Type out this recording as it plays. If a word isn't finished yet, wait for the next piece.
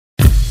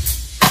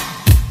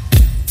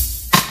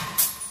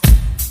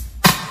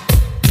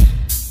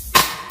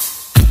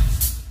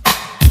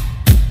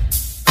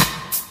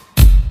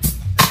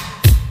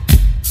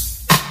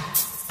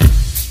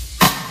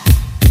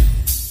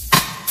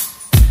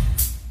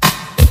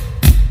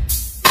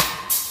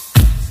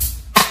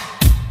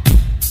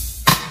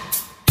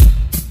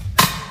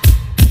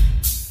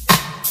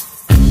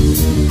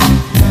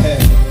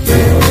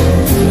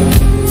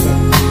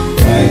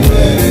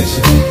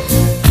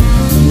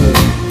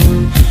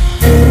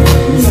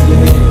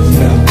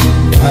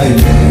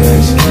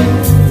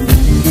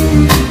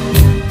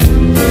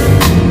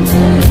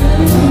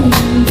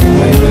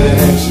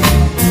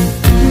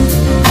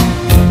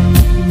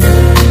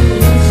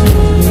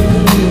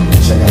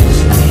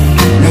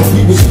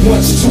was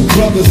once two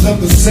brothers of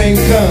the same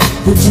kind,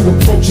 but to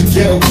approach a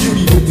ghetto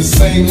cutie with the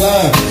same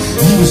line.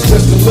 You was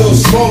just a little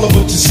smaller,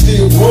 but you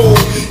still rolled.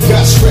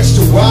 Got stretched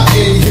to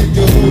YA, hit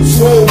the hood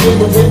swole.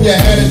 Remember when you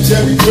had a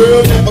Jerry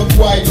girl, never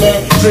quite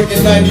learned.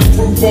 Drinking 90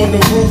 proof on the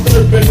roof,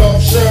 tripping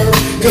off shirt.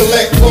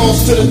 Collect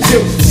calls to the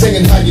tip,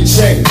 singing how you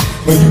changed.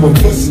 But you were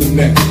listening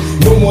now.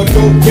 No more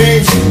dope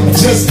games. I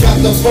just got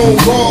the phone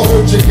call,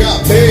 heard you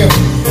got bail.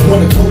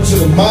 Wanna go to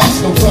the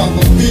mosque, no time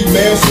for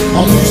females.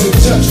 I'm losing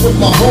touch with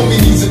my homie,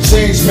 he's a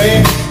changed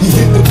man. He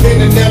hit the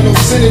pen and now no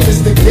sinning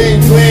is the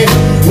game plan.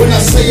 When I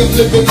say I'm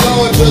living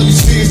large, all you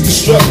see is the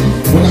struggle.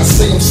 When I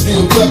say I'm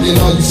still thugging,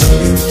 all you see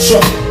is the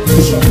trouble.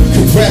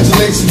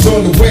 Congratulations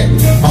on the wedding.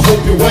 I hope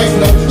your wife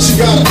knows she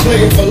gotta play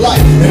it for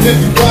life. And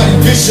everybody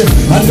vision,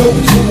 I know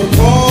we come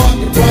apart.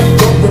 You probably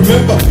don't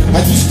remember.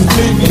 I used to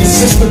believe in your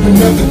sister but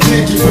never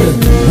did get with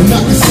her. And I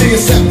can see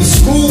us after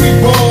school we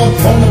bond.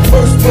 On the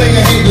first play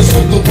of haters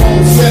with the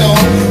wrong set on.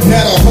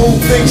 Now the whole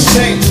thing's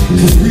changed,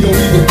 cause we don't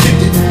even get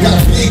it. Got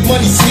a big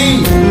money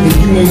scheme, and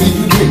you ain't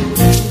even with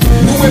it.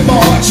 Knew in my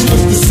heart you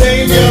was the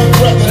same young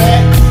brother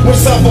that when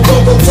Samba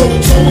Bobo told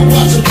me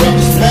watch your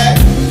brother's back.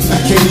 I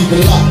can't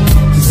even lie,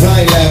 cause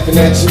I ain't laughing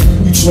at you.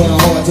 You trying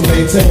hard to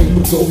maintain,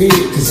 but go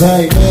ahead, cause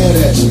I ain't mad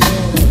at you.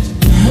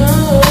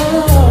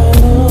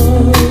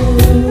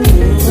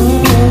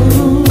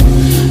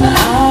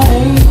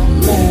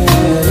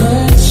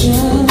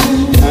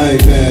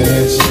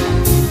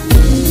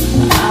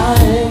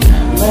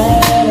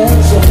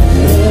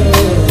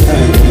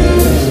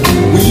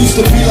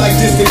 To be like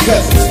distant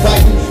cousins,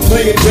 fighting,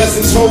 playing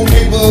dozens, whole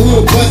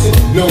neighborhood buzzing.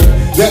 No,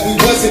 that we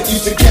wasn't.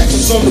 Used to catch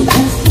us on the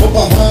roof or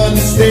behind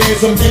the stairs.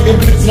 I'm giving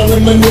blitz and I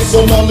reminisce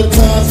on all the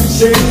times we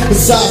shared.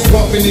 Besides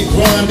bumping and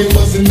grinding,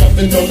 wasn't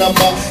nothing on our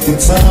mind. In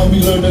time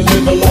we learned to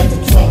live a life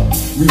of crime.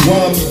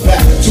 Rewind me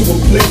back to a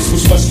place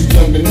which must be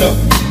young enough.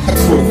 I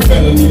quit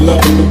felony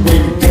loving the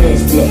way the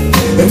guns blow.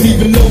 And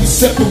even though we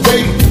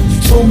separated,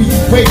 told me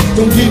you wait,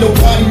 don't get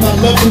nobody my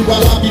loving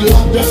while I be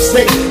locked up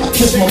state. I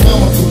kissed my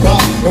mama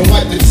goodbye and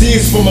wiped the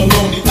tears from a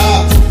lonely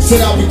eye. Said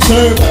I'll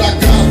return, but I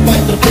gotta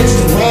fight the fix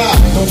to ride.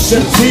 Don't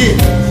shed a tear,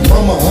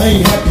 mama, I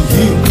ain't happy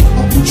here.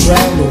 I've been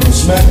traveling and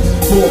smacked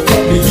for a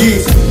couple of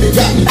years. They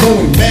got me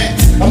going mad.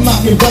 I'm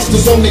knocking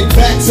busters on their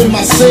backs in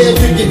my cell,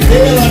 thinking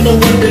hell, I know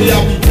one day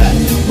I'll be back.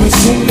 But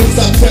soon as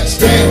I touch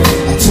down,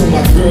 I told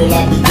my girl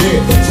I'll be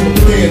there.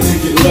 Prepare to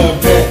get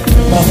love back.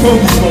 My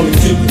homies wanna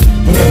kick it,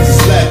 but I'm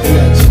just laughing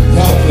at you.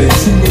 Y'all play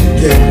too many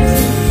games.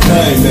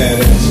 I ain't mad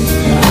at you.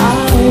 I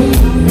ain't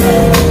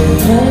mad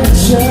at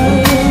you.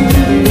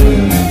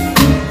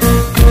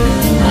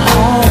 I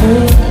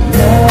ain't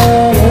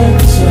mad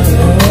at you.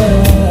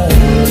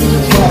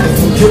 Father,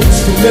 forgive us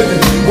for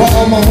living while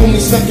all my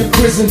homies stuck in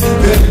prison.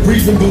 Barely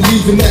breathing,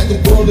 believing that the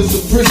world is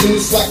a prison.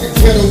 It's like a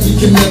ghetto we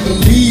can never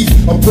leave.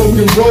 A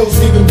broken rose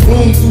even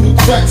bloom through the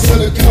cracks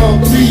of the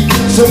concrete.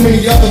 So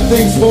many other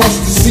things for us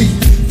to see.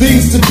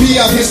 Things to be,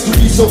 our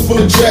history so full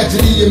of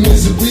tragedy and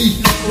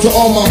misery. To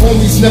all my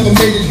homies never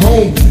made it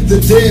home. The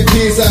dead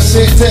kids I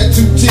shed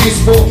tattooed tears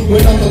for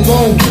when I'm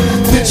alone.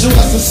 Picture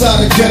us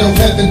inside a ghetto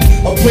heaven,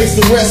 a place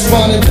to rest,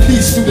 finding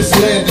peace through this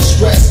land of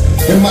stress.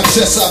 In my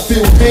chest I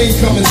feel pain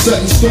coming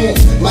sudden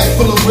storms. Life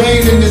full of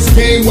rain in this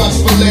game, watch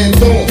for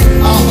land on.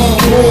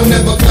 More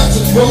never got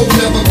to grow,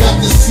 never got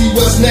to see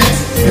what's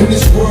next. In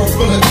this world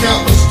full of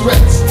countless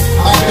threats,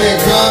 I beg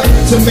God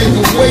to make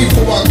a way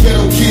for our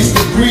ghetto kids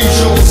to breathe.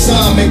 Show a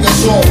sign, make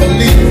us all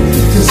believe,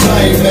 cause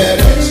I ain't mad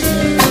at you.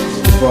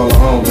 For all the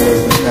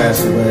homeboys that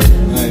passed away,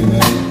 I ain't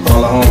mad. For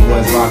all the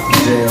homeboys locked in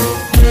jail,